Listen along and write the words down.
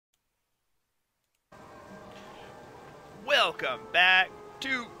Welcome back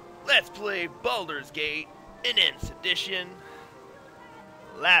to Let's Play Baldur's Gate Enhanced Edition.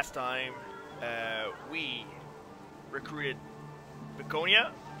 Last time, we recruited Viconia.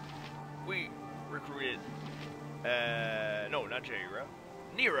 We recruited, no, not Jaira.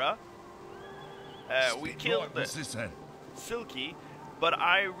 Nira. We killed Silky, but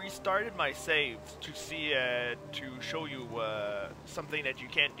I restarted my saves to see, to show you, something that you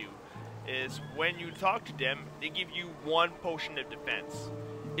can do. Is when you talk to them, they give you 1 potion of defense.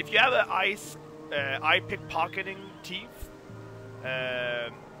 If you have an eye pickpocketing thief,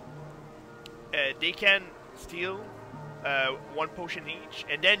 they can steal 1 potion each,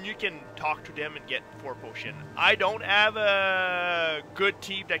 and then you can talk to them and get 4 potion. I don't have a good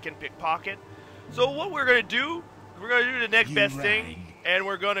thief that can pickpocket, so what we're gonna do the next best thing, and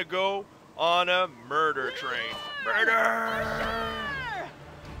we're gonna go on a murder train. Murder!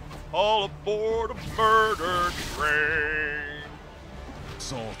 All aboard a murder train.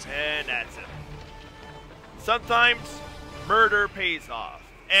 Salty. And that's it. Sometimes murder pays off.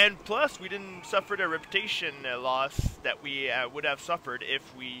 And plus, we didn't suffer the reputation loss that we would have suffered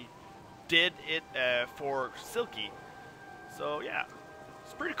if we did it for Silky. So yeah,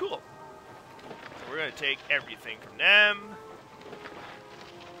 it's pretty cool. So we're going to take everything from them.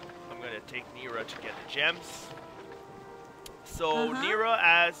 I'm going to take Nira to get the gems. So Nira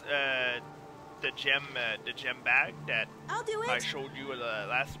has the gem bag that I showed you in the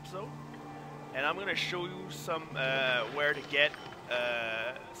last episode, and I'm gonna show you some where to get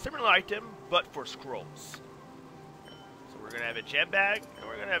similar item but for scrolls. So we're gonna have a gem bag and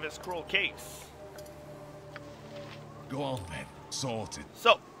we're gonna have a scroll case. Go on then, sorted.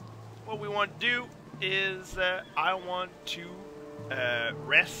 So what we want to do is I want to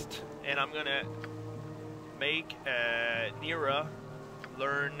rest, and I'm gonna make Nira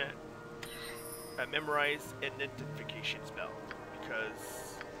learn memorize identification spell,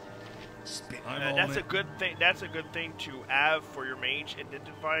 because that's a good thing. That's a good thing to have for your mage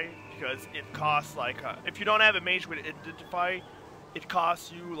identify, because it costs like if you don't have a mage with identify, it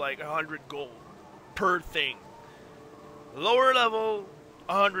costs you like 100 gold per thing. Lower level,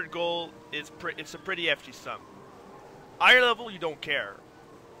 100 gold is it's a pretty hefty sum. Higher level, you don't care.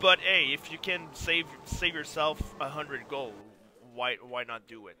 But hey, if you can save yourself 100 gold, why not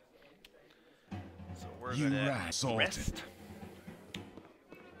do it? So we're gonna rest.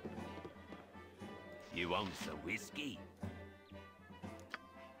 You want some whiskey?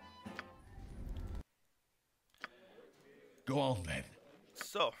 Go on then.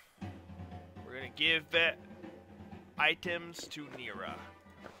 So we're gonna give items to Nira.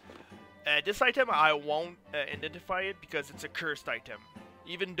 This item I won't identify it because it's a cursed item.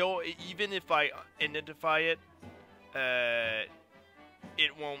 Even if I identify it,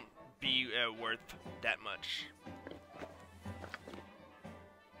 it won't be worth that much.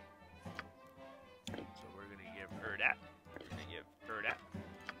 So we're gonna give her that. We're gonna give her that.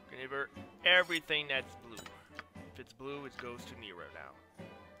 We're gonna give her everything that's blue. If it's blue, it goes to Nira now.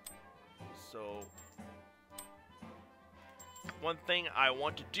 So one thing I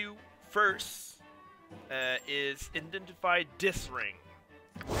want to do first is identify this ring.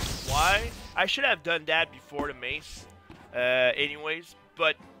 Why? I should have done that before the mace, anyways.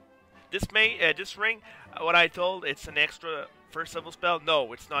 But this ring, what I told, it's an extra first level spell.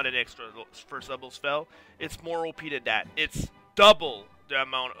 No, it's not an extra first level spell. It's more OP than that. It's double the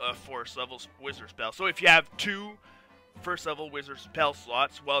amount of first level wizard spell. So if you have 2 first level wizard spell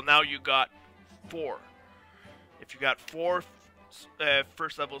slots, well, now you got 4. If you got 4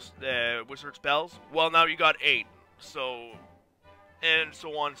 first level wizard spells, well, now you got 8. So. And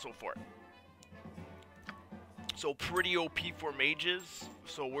so on and so forth. So pretty OP for mages.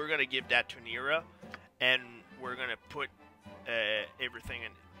 So we're gonna give that to Nira, and we're gonna put everything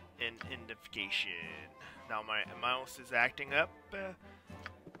in identification. Now my mouse is acting up.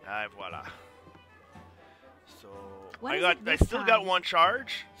 Voila. So I still got 1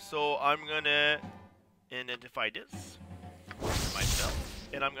 charge. So I'm gonna identify this myself,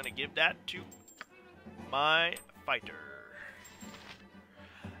 and I'm gonna give that to my fighter.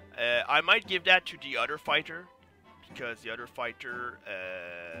 I might give that to the other fighter, because the other fighter,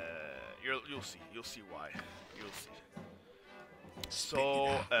 you'll see why. You'll see.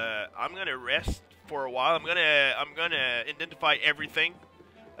 So I'm gonna rest for a while. I'm gonna identify everything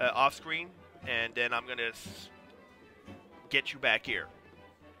off screen, and then I'm gonna get you back here.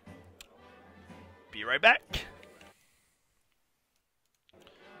 Be right back.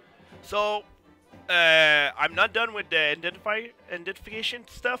 So. I'm not done with the identification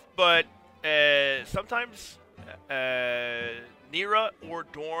stuff, but sometimes Nira or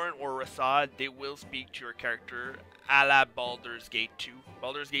Dorn or Rasad, they will speak to your character a la Baldur's Gate 2.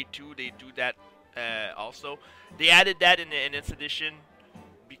 Baldur's Gate 2, they do that also. They added that in its edition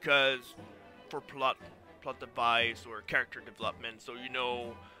because for plot device or character development, so you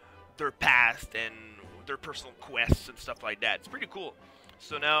know their past and their personal quests and stuff like that. It's pretty cool.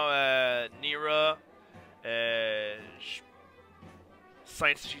 So now Nira,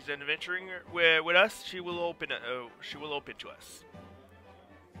 since she's adventuring with us, she will open to us.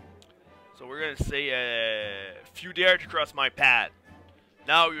 So we're gonna say, if you dare to cross my path,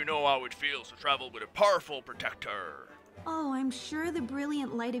 now you know how it feels to travel with a powerful protector. Oh, I'm sure the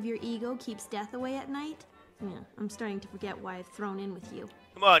brilliant light of your ego keeps death away at night. Yeah, I'm starting to forget why I've thrown in with you.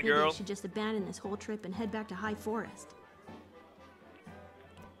 Come on, Maybe girl. I should just abandon this whole trip and head back to High Forest.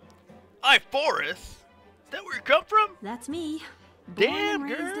 High Forest? Is that where you come from? That's me. Damn,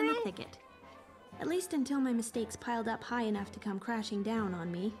 Born and raised in girl. the thicket. At least until my mistakes piled up high enough to come crashing down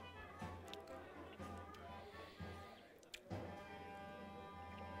on me.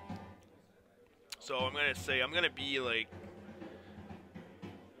 So I'm gonna be like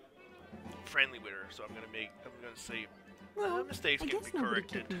friendly with her. So I'm gonna say Well, mistakes I can guess be nobody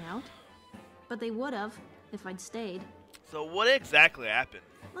corrected. kicked me out. But they would have, if I'd stayed. So what exactly happened?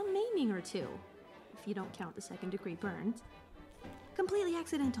 A maiming or two, if you don't count the second-degree burns. Completely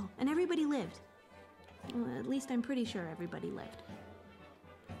accidental, and everybody lived. Well, at least I'm pretty sure everybody lived.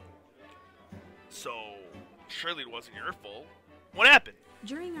 So surely it wasn't your fault. What happened?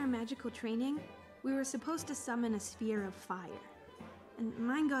 During our magical training, we were supposed to summon a sphere of fire. And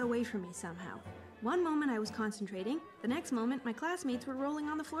mine got away from me somehow. One moment I was concentrating, the next moment my classmates were rolling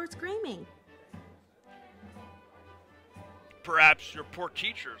on the floor screaming. Perhaps your poor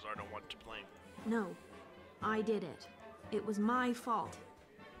teachers are the one to blame. No, I did it. It was my fault.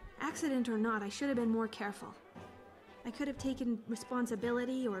 Accident or not, I should have been more careful. I could have taken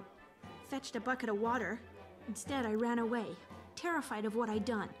responsibility or fetched a bucket of water. Instead, I ran away, terrified of what I'd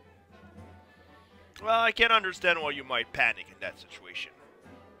done. Well, I can understand why you might panic in that situation.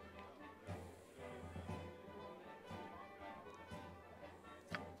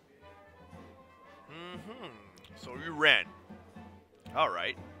 So you ran.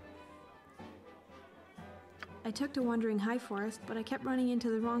 Alright. I took to wandering High Forest, but I kept running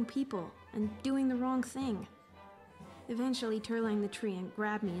into the wrong people and doing the wrong thing. Eventually, Turlang the tree and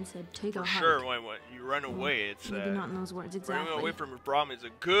grabbed me and said, "Take a hike." Sure, when you run away, it's Maybe not in those words exactly. running away from your problem is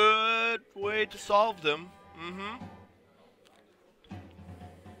a good way to solve them.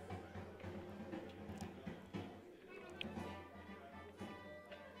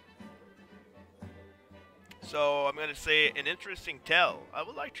 So I'm gonna say an interesting tell. I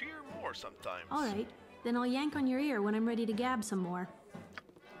would like to hear more sometimes. Alright, then I'll yank on your ear when I'm ready to gab some more.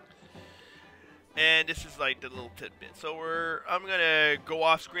 And this is like the little tidbit. So I'm gonna go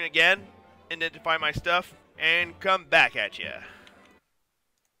off screen again, identify my stuff, and come back at you.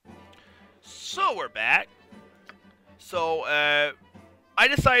 So we're back. So I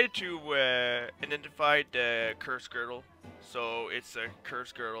decided to identify the curse girdle. So it's a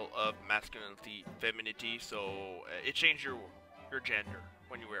curse girdle of masculinity, femininity. So it changed your gender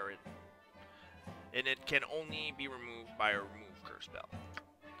when you wear it, and it can only be removed by a remove curse spell.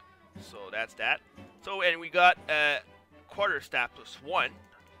 So that's that. So, and we got quarter staff +1.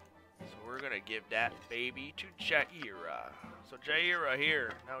 So we're gonna give that baby to Jaira. So Jaira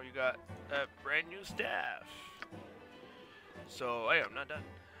here. Now you got a brand new staff. So hey, I'm not done.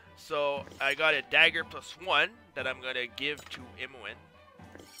 So I got a dagger +1 that I'm gonna give to Imoen.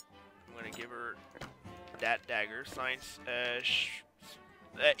 I'm gonna give her that dagger. Since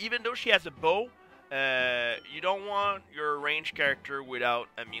even though she has a bow, you don't want your ranged character without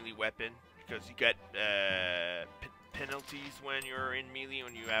a melee weapon, because you get penalties when you're in melee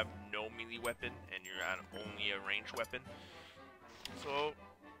when you have no melee weapon and you're on only a ranged weapon. So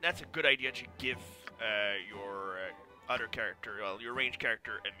that's a good idea to give your other character, well, your ranged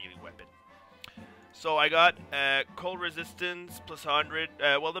character, a melee weapon. So I got cold resistance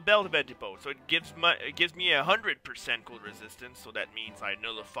 +100. Well, the belt event bow, so it gives me 100% cold resistance. So that means I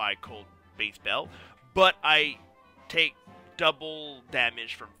nullify cold base spell, but I take double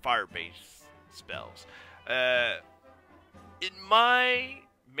damage from fire base spells. In my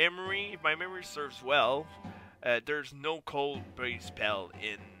memory, if my memory serves well, there's no cold base spell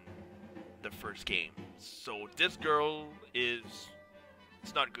in the first game. So this girl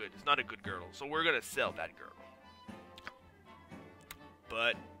it's not good. It's not a good girdle. So we're gonna sell that girdle.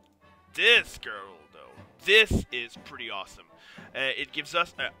 But this girdle, though, this is pretty awesome. It gives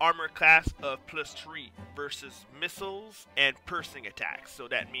us an armor class of +3 versus missiles and piercing attacks. So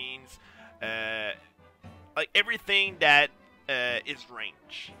that means like everything that is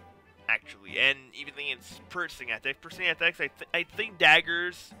range actually, and even its piercing attacks. Piercing attacks, I think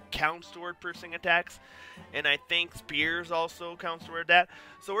daggers counts toward piercing attacks, and I think spears also counts toward that.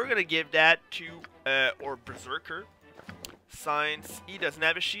 So we're gonna give that to or berserker, since he doesn't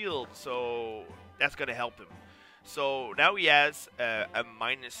have a shield, so that's gonna help him. So now he has a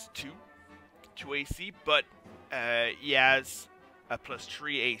 -2 to AC, but he has a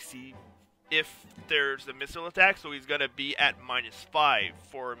 +3 AC if there's a missile attack, so he's gonna be at -5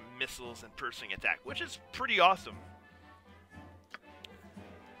 for missiles and piercing attack, which is pretty awesome.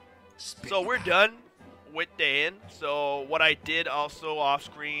 So we're done with the hint. So what I did also off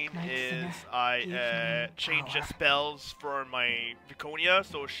screen is I changed the spells for my Viconia,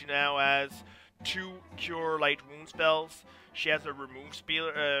 so she now has 2 cure light wound spells. She has a remove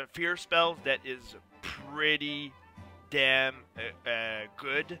fear spell that is pretty damn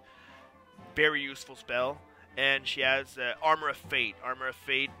good. Very useful spell. And she has Armor of Fate. Armor of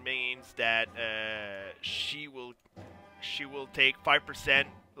Fate means that she will take 5%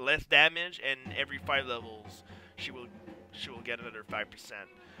 less damage, and every 5 levels she will get another 5%.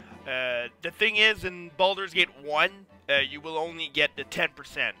 The thing is, in Baldur's Gate 1, you will only get the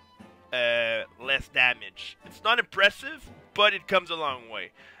 10% less damage. It's not impressive, but it comes a long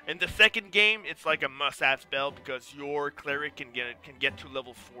way. In the second game, it's like a must-have spell because your cleric can get to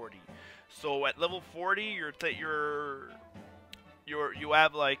level 40. So at level 40, you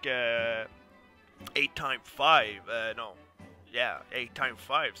have like 8 times 5. No, yeah, 8 times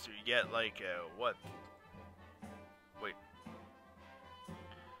 5. So you get like what? Wait,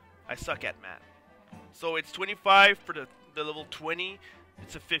 I suck at math. So it's 25 for the level 20.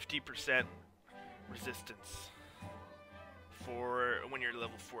 It's a 50% resistance for when you're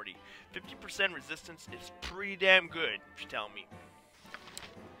level 40. 50% resistance is pretty damn good, if you tell me.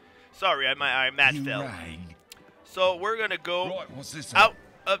 Sorry, I math failed. So we're gonna go out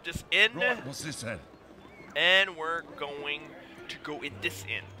of this inn, and we're going to go in this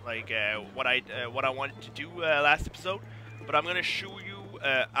inn, like what I wanted to do last episode. But I'm gonna show you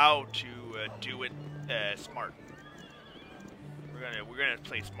how to do it smart. We're gonna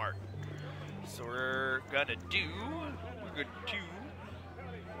play smart. So we're gonna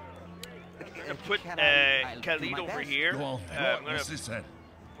put Khalid over here. I'm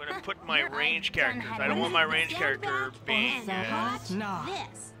gonna put my range characters. I don't want my range character being. I'm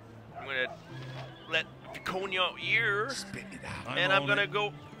gonna let Viconia out here, and I'm gonna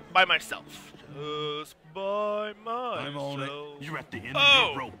go by myself. Just by myself. You're at the end of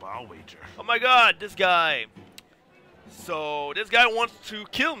your rope, I'll wager. Oh my God, this guy. So this guy wants to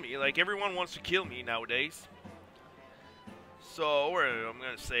kill me. Like everyone wants to kill me nowadays. So I'm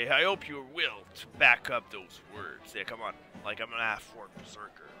gonna say, I hope you will to back up those words. Yeah, come on. Like I'm an half-orc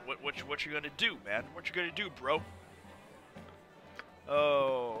berserker. What you gonna do, man? What you gonna do, bro?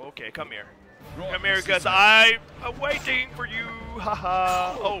 Oh, okay. Come here. Come here, cause I'm waiting for you.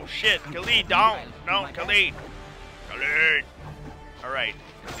 Haha. Oh shit, Khalid, down. No, Khalid. Khalid. All right,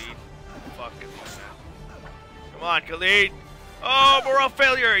 Khalid. Fuck it, man. Come on, Khalid. Oh, moral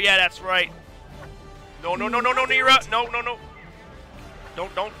failure. Yeah, that's right. No, Nira. No.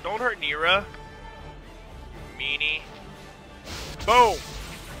 Don't hurt Nira. Meanie. Boom.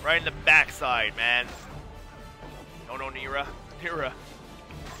 Right in the backside, man. No, Nira. Nira.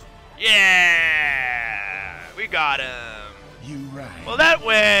 Yeah. We got him. You right. Well, that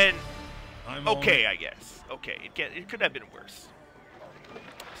went okay, I guess. Okay, it could have been worse.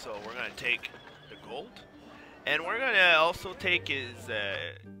 So we're gonna take the gold, and we're gonna also take his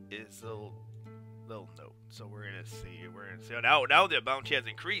little note. So we're gonna see. Now the bounty has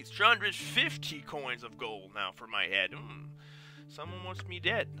increased. 350 coins of gold now for my head. Someone wants me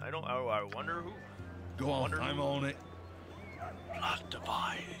dead. I wonder who. Go on. I'm on it. Plot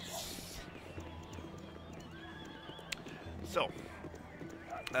device. So.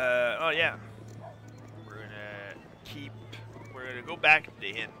 Oh yeah. We're gonna go back to the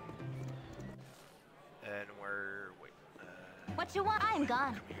inn. And what you want? I'm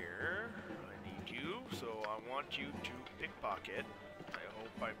gone. Come here. I need you, so I want you to pickpocket. I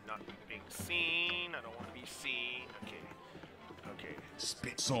hope I'm not being seen. I don't want to be seen. Okay.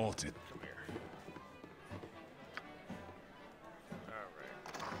 Spit sorted. Come here. Alright.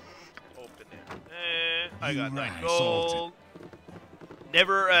 Open it. I got 9 gold.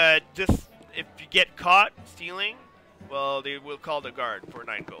 Never, if you get caught stealing, well, they will call the guard for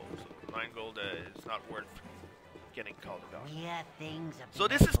 9 gold. So 9 gold is not worth getting called about. Yeah, So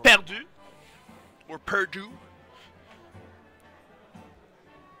this is Perdu, or Perdu.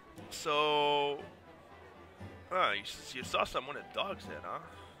 So, you saw someone at Dog's Head, huh?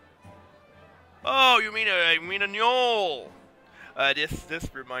 Oh, you mean a Knoll? This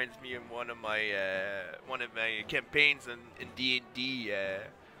reminds me of one of my campaigns in D&D.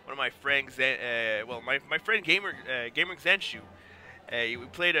 One of my friends, my friend Gamer Xanshu, we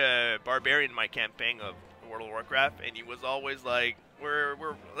played a barbarian in my campaign of World of Warcraft, and he was always like,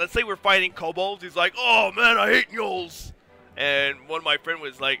 let's say we're fighting kobolds. He's like, oh man, I hate gnolls. And one of my friend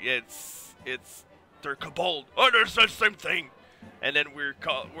was like, they're kobold. Oh, there's the same thing. And then we're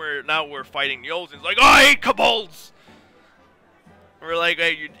fighting gnolls. And he's like, oh, I hate kobolds. We're like,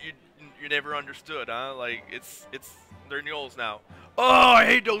 hey, you never understood, huh? Like, they're gnolls now. Oh, I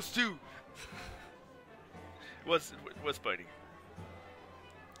hate those too. was funny.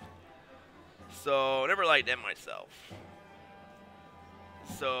 So never liked them myself.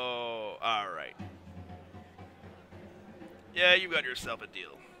 So all right. Yeah, you got yourself a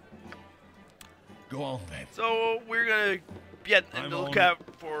deal. Go on then. So we're gonna get in the lookout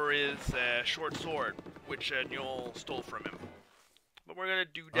for his short sword, which Newell stole from him. But we're gonna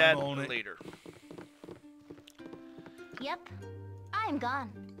do that later. Yep, I'm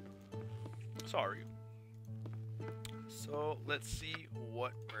gone. Sorry. So let's see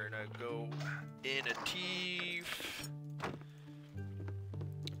what we're gonna go in a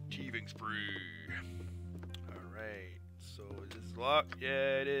thieving spree. All right. So is this locked?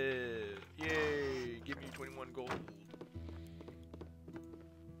 Yeah, it is. Yay! Give me 21 gold.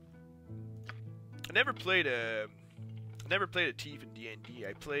 I never played a thief in D&D.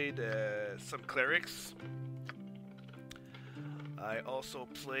 I played some clerics. I also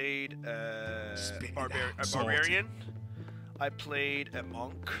played a barbarian. I played a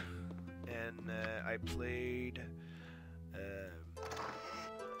monk, and I played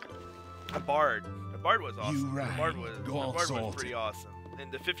a bard. A bard was awesome. A bard was pretty awesome.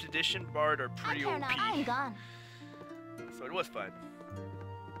 And the 5th edition bard are pretty OP. I'm gone. So it was fun.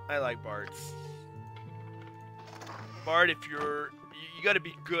 I like bards. Bard, if you got to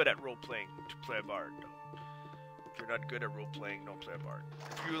be good at role playing to play a bard. If you're not good at role playing, don't play a bard.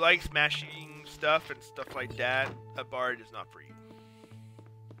 If you like smashing stuff and stuff like that, a bard is not for you.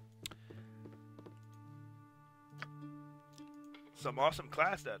 Some awesome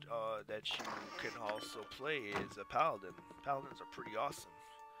class that you can also play is a paladin. Paladins are pretty awesome.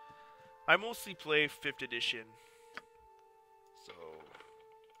 I mostly play 5th edition, so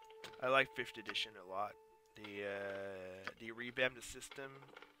I like 5th edition a lot. They revamped the system.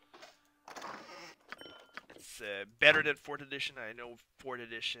 It's better than 4th edition. I know 4th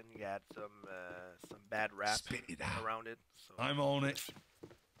edition got some bad rap around it. So. I'm on it.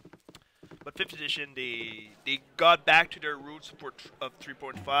 But 5th edition, they got back to their roots of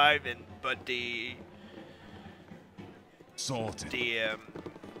 3.5, but they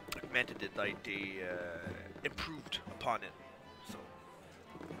augmented it, like they improved upon it. So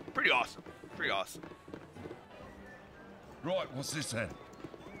pretty awesome. Pretty awesome. Right, what's this then?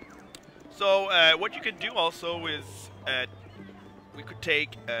 So what you can do also is we could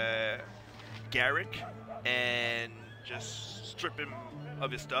take Garrick and just strip him of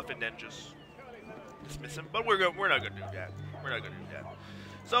his stuff and then just dismiss him. But we're not gonna do that. We're not gonna do that.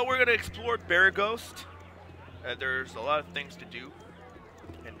 So we're gonna explore Baragost. There's a lot of things to do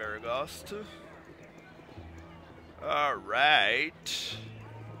in Baragost. All right.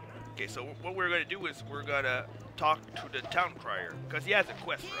 Okay, so what we're gonna do is we're gonna talk to the town crier because he has a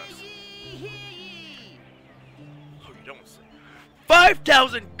quest for us. Oh, you don't say.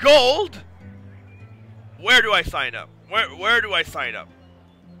 5,000 gold. Where do I sign up? Where do I sign up?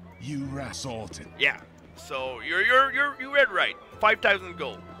 You sorted. Yeah. So you read right. 5,000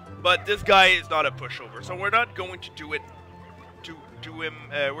 gold. But this guy is not a pushover, so we're not going to do it to him.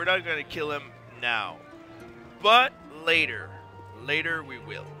 We're not going to kill him now. But later we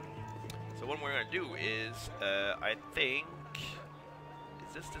will. So what we're going to do is, I think,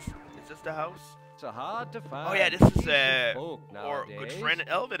 is this the house? It's hard to find. Oh yeah, this is our good friend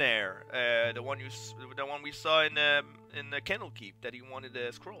Elvenair, the one we saw in the Kennel Keep that he wanted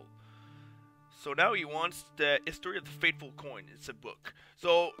a scroll. So now he wants the History of the Fateful Coin. It's a book.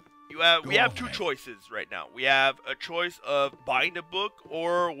 So we have two choices right now. We have a choice of buying the book,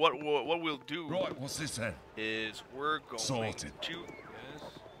 or what we'll do. Right, what's this then? Is we're going Sorted. to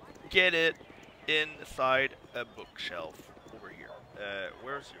get it inside a bookshelf over here.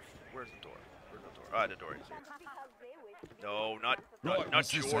 Where's the door? Ah, the door is here. No, not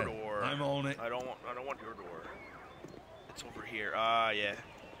your door. I'm on it. I don't want your door. It's over here. Ah, yeah.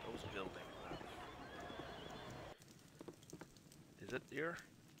 Those buildings. Is it here?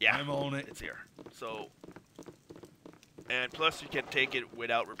 Yeah. I'm on it. It's here. So, and plus you can take it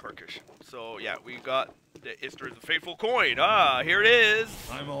without repercussion. So yeah, we got the History of the Fateful Coin. Ah, here it is.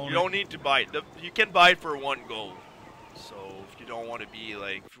 I'm on it. You don't need to buy it. You can buy it for 1 gold. So if you don't want to be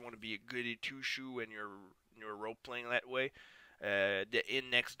like, if you want to be a goody two shoe and you're role playing that way, the inn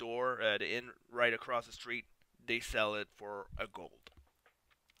next door, the inn right across the street, they sell it for a gold.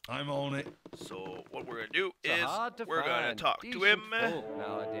 I'm on it. So what we're gonna do So is hard to we're gonna find talk to decent him, folk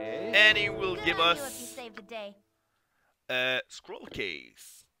nowadays. and he will Good give on you if you us saved the day. a scroll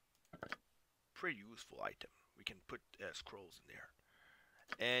case. Pretty useful item. We can put scrolls in there.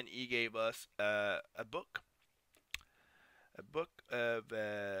 And he gave us a book. A book of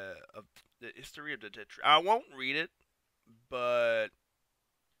the history of the Tetri. I won't read it, but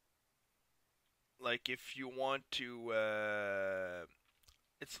like if you want to,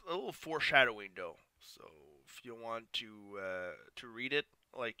 it's a little foreshadowing though. So if you want to read it,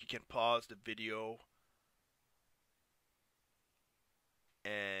 like you can pause the video,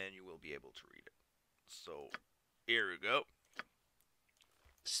 and you will be able to read it. So here we go.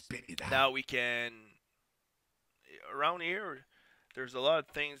 Spit it out. Now we can, around here, there's a lot of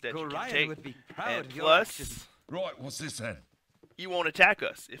things that you can Ryan take. would be proud And of your plus, actions. Right, what's this then? he won't attack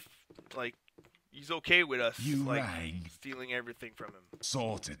us if, like, he's okay with us, You like, rang. stealing everything from him.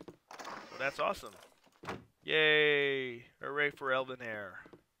 Sorted. So that's awesome. Yay! Hooray for Elven Hair.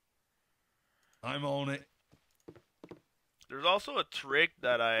 I'm on it. There's also a trick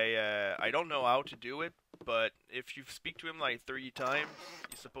that I don't know how to do it, but if you speak to him like 30 times,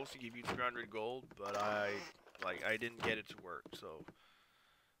 he's supposed to give you 300 gold, but I didn't get it to work. So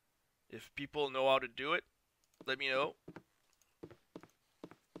if people know how to do it, let me know.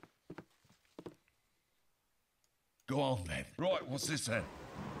 Go on then. Right, what's this then?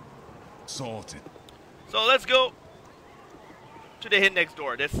 Sorted. So let's go to the hidden next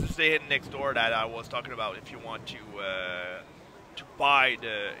door. This is the hidden next door that I was talking about. If you want to buy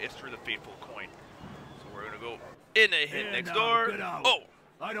the History of the Faithful coin, so we're gonna go in the hidden next door. Get out. Oh,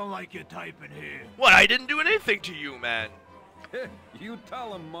 I don't like you typing here. what? I didn't do anything to you, man. You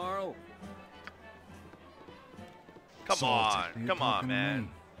tell him, Marl. Come Sorted. on, come on, man.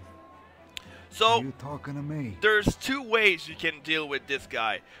 Are So you talking to me? there's two ways you can deal with this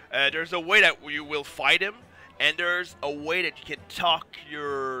guy. There's a way that you will fight him, and there's a way that you can talk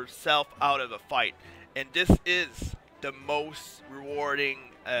yourself out of a fight. And this is the most rewarding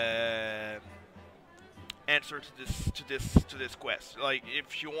answer to this quest. Like,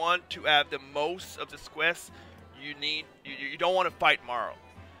 if you want to have the most of this quest, you don't want to fight Marl.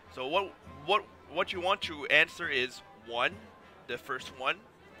 So what you want to answer is 1, the first one.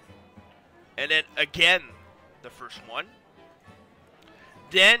 And then again, the first one.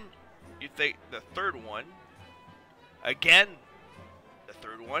 Then you take the third one. Again, the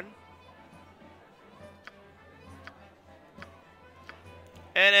third one.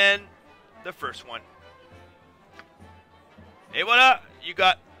 And then the first one. Hey, voila! We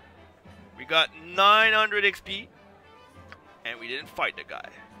got 900 XP, and we didn't fight the guy.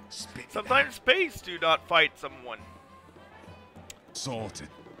 Spit it Sometimes it pays to not fight someone. out. Sorted.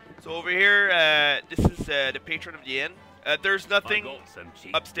 So over here, this is the patron of the inn. There's nothing I got some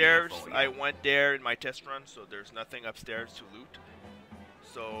cheap upstairs. beer for I you. went there in my test run, so there's nothing upstairs to loot.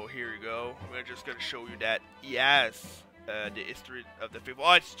 So here you go. We're just gonna show you that he has the history of the faithful.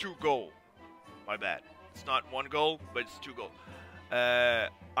 Oh, it's 2 gold. My bad. It's not 1 gold, but it's 2 gold.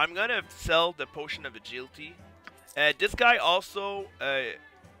 I'm gonna sell the potion of agility. This guy also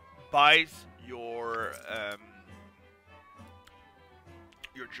buys your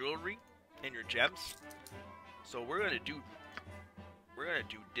jewelry and your gems. So we're gonna do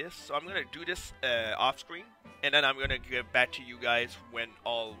this. So I'm gonna do this off screen, and then I'm gonna get back to you guys when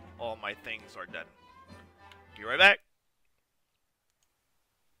all my things are done. Be right back.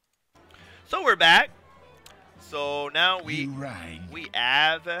 So we're back. So now You rang. we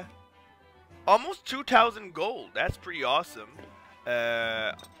have almost 2,000 gold. That's pretty awesome.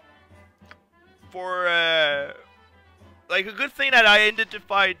 For like a good thing that I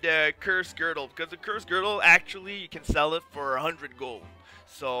identified the cursed girdle, because the cursed girdle actually you can sell it for 100 gold.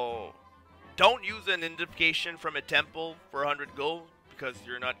 So don't use an identification from a temple for 100 gold because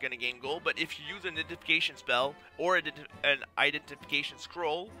you're not gonna gain gold. But if you use an identification spell or an identification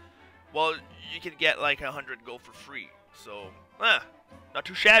scroll, well, you can get like 100 gold for free. So, not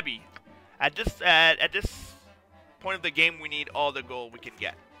too shabby. At this point of the game, we need all the gold we can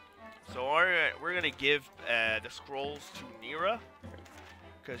get. So we're gonna give the scrolls to Nira,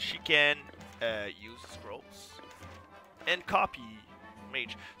 because she can use scrolls and copy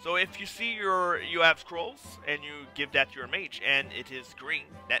mage. So if you see you have scrolls and you give that to your mage and it is green,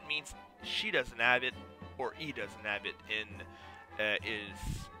 that means she doesn't have it or he doesn't have it in his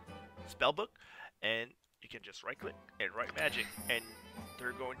spellbook, and you can just right click and write magic, and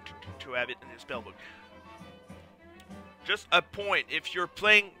they're going to have it in their spellbook. just a point. If you're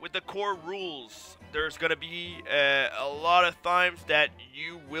playing with the core rules, there's gonna be a lot of times that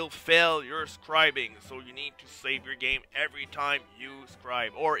you will fail your scribing, so you need to save your game every time you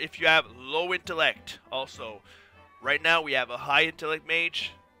scribe. Or if you have low intellect, also. Right now we have a high intellect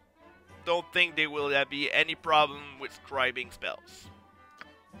mage. Don't think there will be any problem with scribing spells.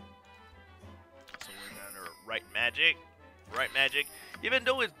 So we're gonna write magic. Write magic. Even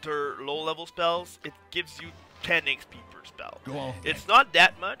though it's their low level spells, it gives you 10 XP per spell. Go on. It's not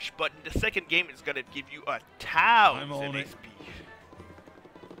that much, but in the second game it's gonna give you 1,000 XP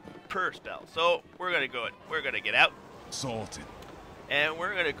per spell. So we're gonna go. We're gonna get out, Sorted. and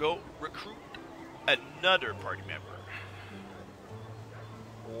we're gonna go recruit another party member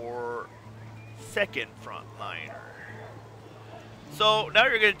or second frontliner. So now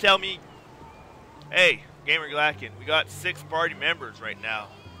you're gonna tell me, hey, Gamer Glacken, we got 6 party members right now.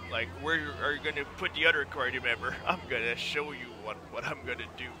 Like, where are you going to put the other party member? I'm going to show you what I'm going to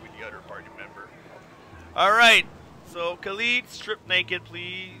do with the other party member. Alright, so Khalid, strip naked,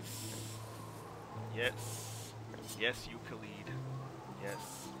 please. Yes. Yes, you, Khalid.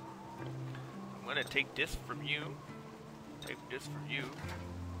 Yes. I'm going to take this from you. Take this from you.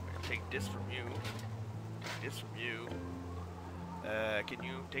 I'm going to take this from you. Take this from you. Can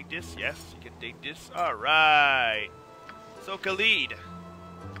you take this? Yes, you can take this. Alright. So, Khalid.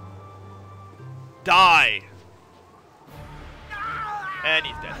 Die. And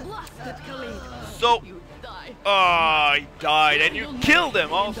he's dead. So, he died. And you killed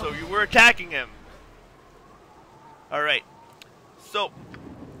him also. You were attacking him. Alright. So,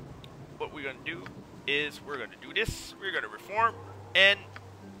 what we're going to do is we're going to do this. We're going to reform. And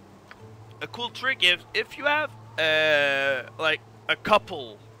a cool trick is if you have, like, a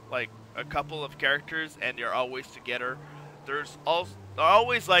couple of characters and they're always together, there's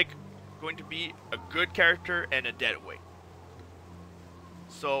always like going to be a good character and a dead weight.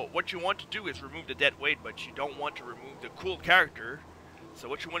 So what you want to do is remove the dead weight, but you don't want to remove the cool character. So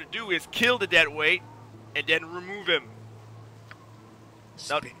what you want to do is kill the dead weight and then remove him.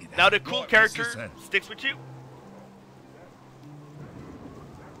 Now the cool character sticks with you.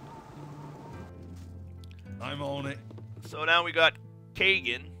 I'm on it. So now we got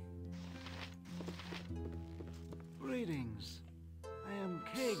Kagan. Greetings. I am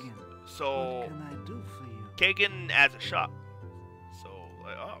Kagan. So What can I do for you? Kagan has a shop. So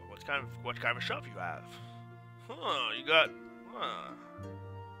oh, what kind of shop you have? Huh? You got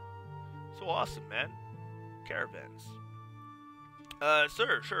so awesome, man. Caravans.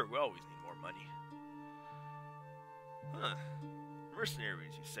 Sure. We always need more money. Huh?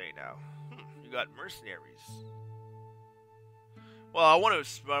 Mercenaries, you say now? You got mercenaries. Well, I want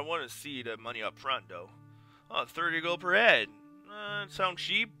to see the money up front, though. Oh, 30 gold per head. It sounds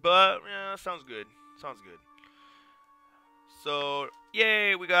cheap, but yeah, sounds good. Sounds good. So,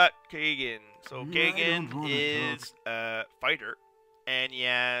 yay, we got Kagan. So, Kagan is a fighter, and he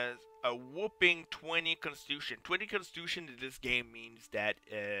has a whooping 20 constitution. 20 constitution in this game means that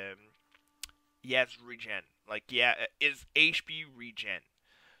he has regen. Like, yeah, is HP regen.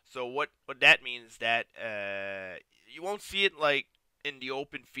 So, what that means is that you won't see it, like, in the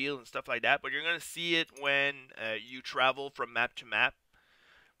open field and stuff like that, but you're going to see it when you travel from map to map.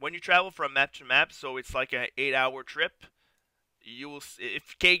 When you travel from map to map, so it's like an 8-hour trip, you will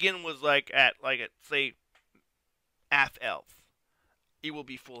if Kagan was like at say half health, he will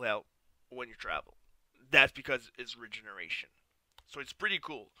be full health when you travel. That's because it's regeneration. So it's pretty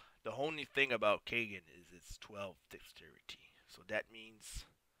cool. The only thing about Kagan is it's 12 dexterity. So that means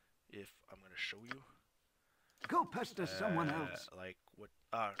if I'm going to show you, Go pester someone else. like what?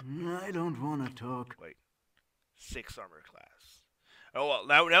 I don't want to talk. Wait, 6 armor class. Oh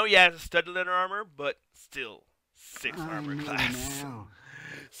well, now he has a studded leather armor, but still 6 armor class. Now.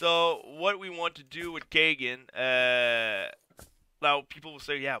 So what we want to do with Kagan, now people will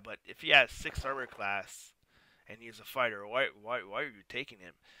say, yeah, but if he has 6 armor class and he's a fighter, why are you taking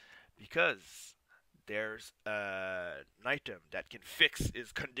him? Because there's an item that can fix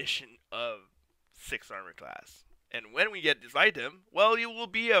his condition of 6 armor class. And when we get this item, well, you will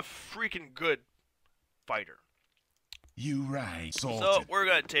be a freaking good fighter. You right. Sorted. So we're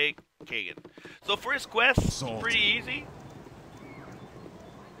gonna take Kagan. So for his quest, Sorted. pretty easy.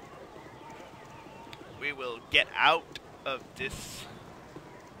 We will get out of this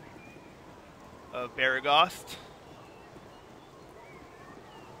of Baragost.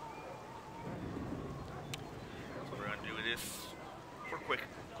 So we're gonna do this for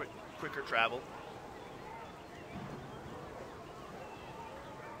quicker travel.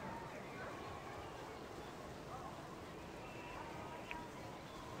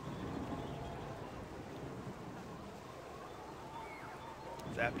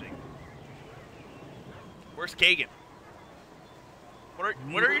 tempting. Where's Kagan?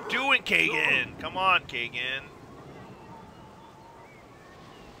 What are you doing, Kagan? Come on, Kagan.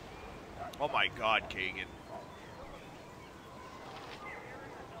 Oh my God, Kagan.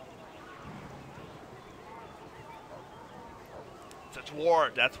 It's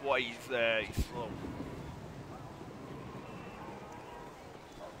war. That's why he's slow.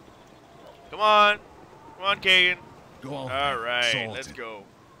 Come on, Kagan. Go on. All right, Sorted. let's go.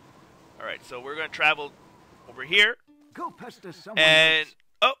 All right, so we're gonna travel over here, Go pester someone and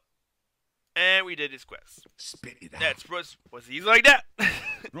else. and we did his quest. Spit it out. That's was easy like that.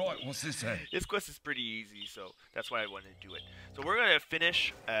 Right, what's this then? This quest is pretty easy, so that's why I wanted to do it. So we're gonna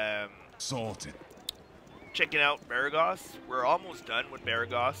finish Sorted. checking out Baragos. We're almost done with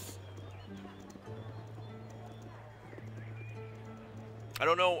Baragos. I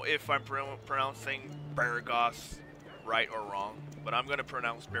don't know if I'm pronouncing Baragos right or wrong, but I'm gonna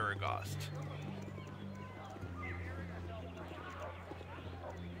pronounce Baragos.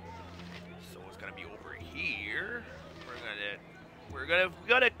 So it's gonna be over here. We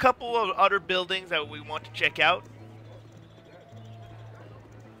got a couple of other buildings that we want to check out.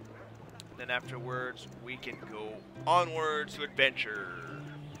 Then afterwards, we can go onwards to adventure.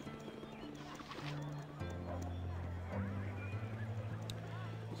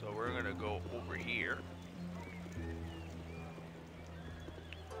 So we're gonna go over here.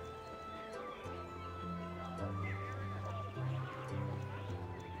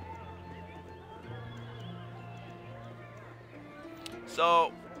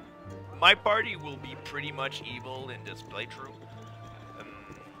 So, my party will be pretty much evil in this playthrough.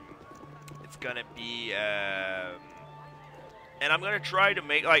 It's gonna be, and I'm gonna try to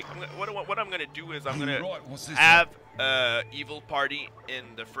make, like, what I'm gonna do is I'm gonna Right, what's this have evil party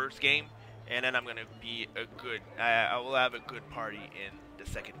in the first game, and then I'm gonna be I will have a good party in the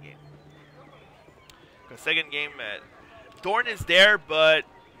second game. The second game, Thorn is there, but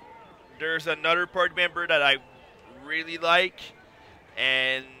there's another party member that I really like,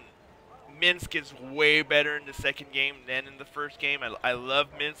 and Minsk is way better in the second game than in the first game. I love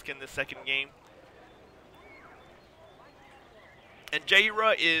Minsk in the second game. And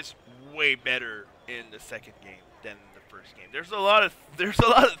Jaira is way better in the second game than in the first game. There's a lot of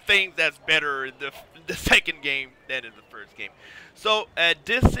things that's better in the second game than in the first game. So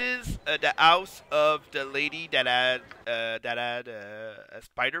this is the house of the lady that had a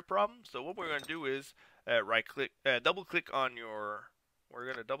spider problem. So what we're gonna do is double click on your. We're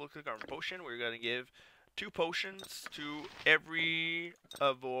gonna double click on potion. We're gonna give 2 potions to every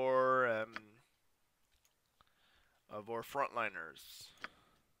of our frontliners.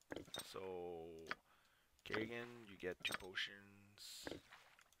 So, Kagan, you get 2 potions.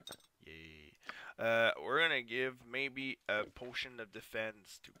 Yay. We're gonna give maybe a potion of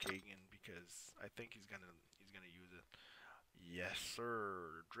defense to Kagan because I think he's gonna use it. Yes,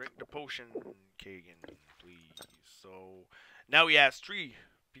 sir. Drink the potion, Kagan, please. So now he has 3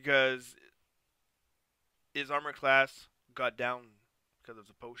 because his armor class got down because of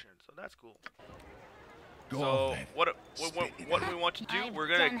the potion. So that's cool. Go So on, then. what we want to do, I've we're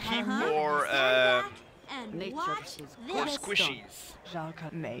gonna done keep her. our And Nature what? is our This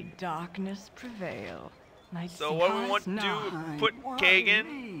squishies. May darkness prevail. Night So what we want to do, Why? put Why Kagan.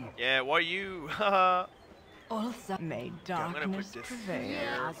 me? Yeah, why you? Haha. Also may I'm gonna darkness put this prevail.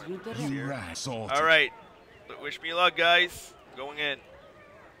 here. Put this You here. right. Sorted. All right. Wish me luck, guys. Going in.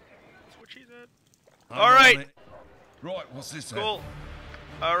 That's what she said. I'm All on right. it. Right, what's this then? Cool.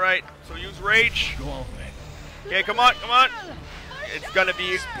 All right. So use rage. Go on then. Okay, come on, come on. It's gonna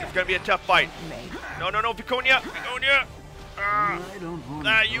be a tough fight. May No, Viconia. I don't want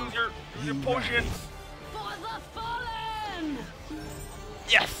to Use your potions. For the fallen!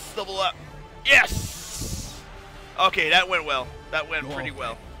 Yes, double up. Yes. Okay, that went well. That went Go pretty on.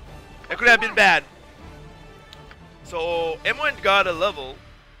 well. That could have been bad. So M1 got a level.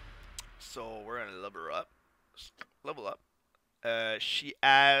 So we're gonna level her up. Level up. She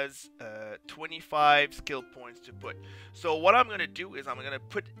has 25 skill points to put. So what I'm gonna do is I'm gonna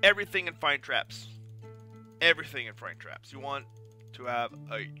put everything in Find Traps. Everything in Find Traps. You want to have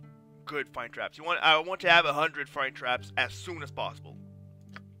a good Find Traps. I want to have 100 Find Traps as soon as possible.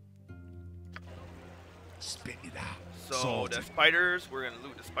 Spit it out. So Sorted. the spiders, we're gonna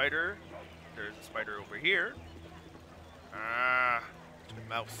loot the spider. There's a spider over here. Ah, stupid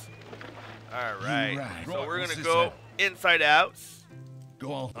mouse. All right. right. So Right, we're what's gonna this go inside the house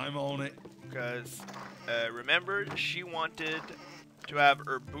Go on. I'm on it. because remember she wanted to have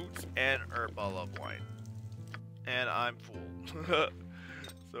her boots and her bottle of wine, and I'm full.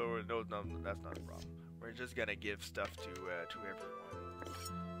 So no, that's not a problem. We're just gonna give stuff to everyone.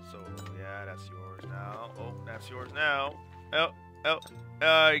 So, yeah, that's yours now. Oh, that's yours now. Oh,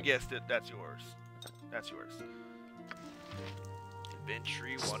 I guessed it. That's yours. That's yours.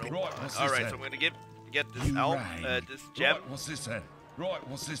 Inventory 101. Right, what's this Alright, then? so I'm gonna get this You elf, rang. this gem. Right, what's this then? Right,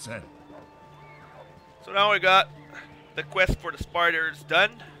 what's this then? So now we got the quest for the spiders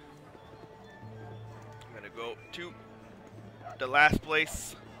done. I'm gonna go to the last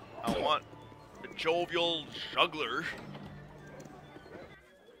place. I want the jovial juggler.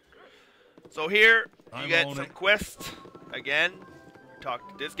 So here you I'm get on some it. quests again. Talk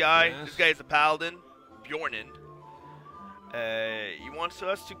to this guy. Yes. This guy is a paladin, Bjornin. He wants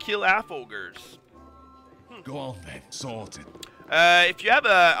us to kill half ogres. Go on then. Sorted. If you have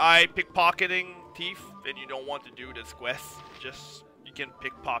a eye pickpocketing thief and you don't want to do this quest, just you can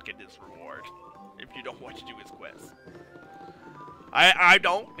pickpocket this reward if you don't want to do his quest. I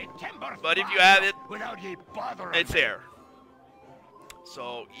don't, but if you have it, it's there.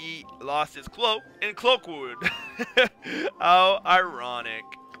 So he lost his cloak in Cloakwood. How ironic.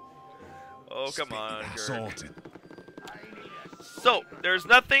 Oh, come on, Gert. Sorted. So, there's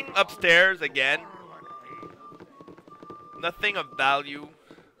nothing upstairs again. Nothing of value.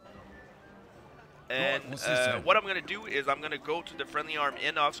 And Right, what's this then? what I'm going to do is I'm going to go to the Friendly Arm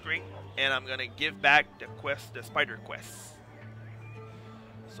Inn off screen. And I'm going to give back the quest, the spider quests.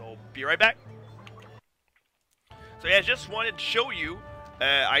 So, be right back. So yeah, I just wanted to show you.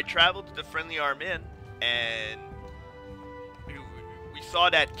 I traveled to the Friendly Arm Inn. And we saw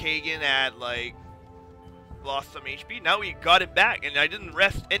that Kagan had like lost some HP. Now we got it back, and I didn't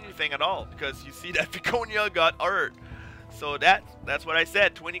rest anything at all because you see that Viconia got hurt. So that's what I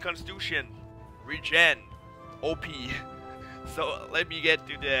said. 20 Constitution, regen, OP. So let me get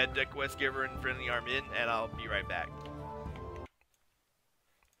to the quest giver in Friendly Arm Inn, and I'll be right back.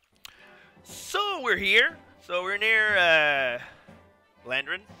 So we're here. So we're near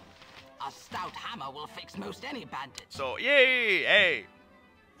Landrin. A stout hammer will fix most any bandit. So yay, hey.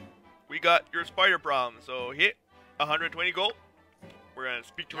 We got your spider problem, so hit 120 gold. We're gonna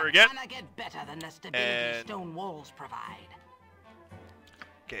speak to her again. Can I get better than the stability And- stone walls provide?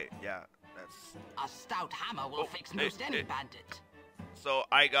 Okay, yeah, that's. A stout hammer will Oh, fix hey, most any hey. bandit. So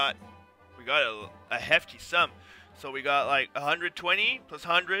we got a hefty sum. So we got like 120 plus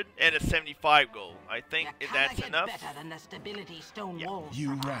 100 and a 75 gold. I think You that's cannot get enough. better than the stability stone Yeah. walls You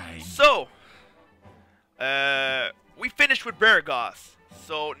provide. rang. So, we finished with Baragoth.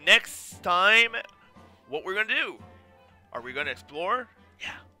 So next time, what we're gonna do? Are we gonna explore?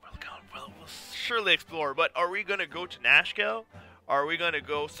 Yeah, we'll surely explore. But are we gonna go to Nashkel? Are we gonna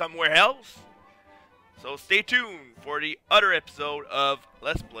go somewhere else? So stay tuned for the other episode of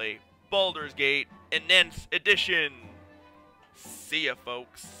Let's Play Baldur's Gate Enhanced Edition. See ya,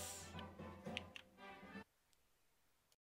 folks.